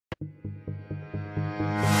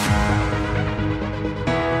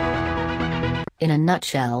In a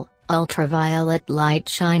nutshell, ultraviolet light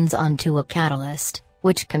shines onto a catalyst,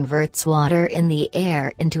 which converts water in the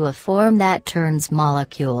air into a form that turns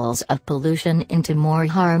molecules of pollution into more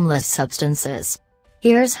harmless substances.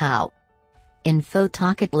 Here's how. In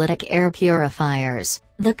photocatalytic air purifiers,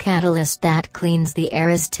 the catalyst that cleans the air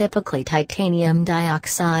is typically titanium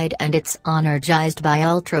dioxide, and it's energized by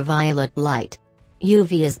ultraviolet light.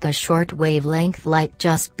 UV is the short wavelength light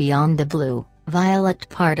just beyond the blue-violet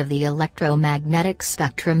part of the electromagnetic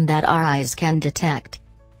spectrum that our eyes can detect.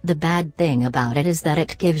 The bad thing about it is that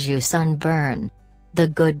it gives you sunburn. The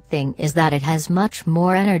good thing is that it has much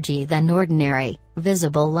more energy than ordinary,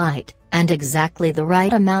 visible light, and exactly the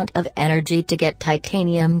right amount of energy to get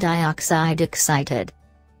titanium dioxide excited.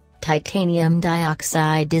 Titanium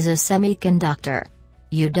dioxide is a semiconductor.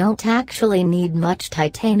 You don't actually need much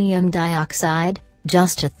titanium dioxide,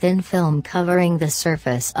 just a thin film covering the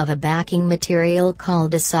surface of a backing material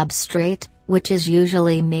called a substrate, which is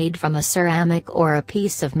usually made from a ceramic or a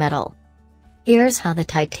piece of metal. Here's how the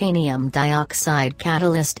titanium dioxide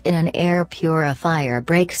catalyst in an air purifier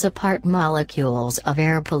breaks apart molecules of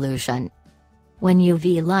air pollution. When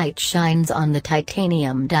UV light shines on the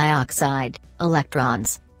titanium dioxide,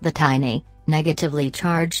 electrons, the tiny, negatively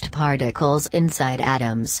charged particles inside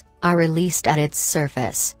atoms, are released at its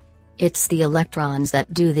surface. It's the electrons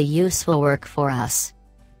that do the useful work for us.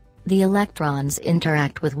 The electrons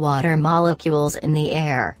interact with water molecules in the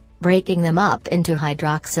air, breaking them up into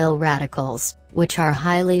hydroxyl radicals, which are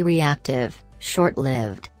highly reactive,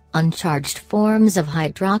 short-lived, uncharged forms of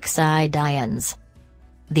hydroxide ions.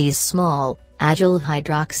 These small, agile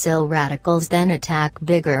hydroxyl radicals then attack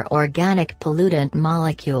bigger organic pollutant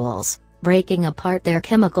molecules, breaking apart their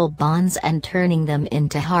chemical bonds and turning them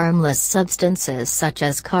into harmless substances such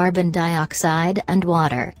as carbon dioxide and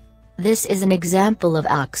water. This is an example of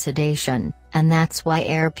oxidation, and that's why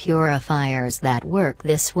air purifiers that work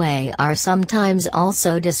this way are sometimes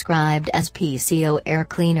also described as PCO air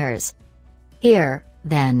cleaners. Here,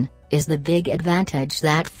 then, is the big advantage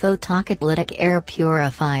that photocatalytic air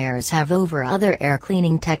purifiers have over other air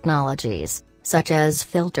cleaning technologies, such as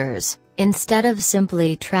filters. Instead of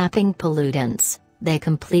simply trapping pollutants, they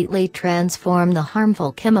completely transform the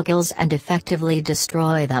harmful chemicals and effectively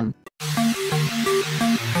destroy them.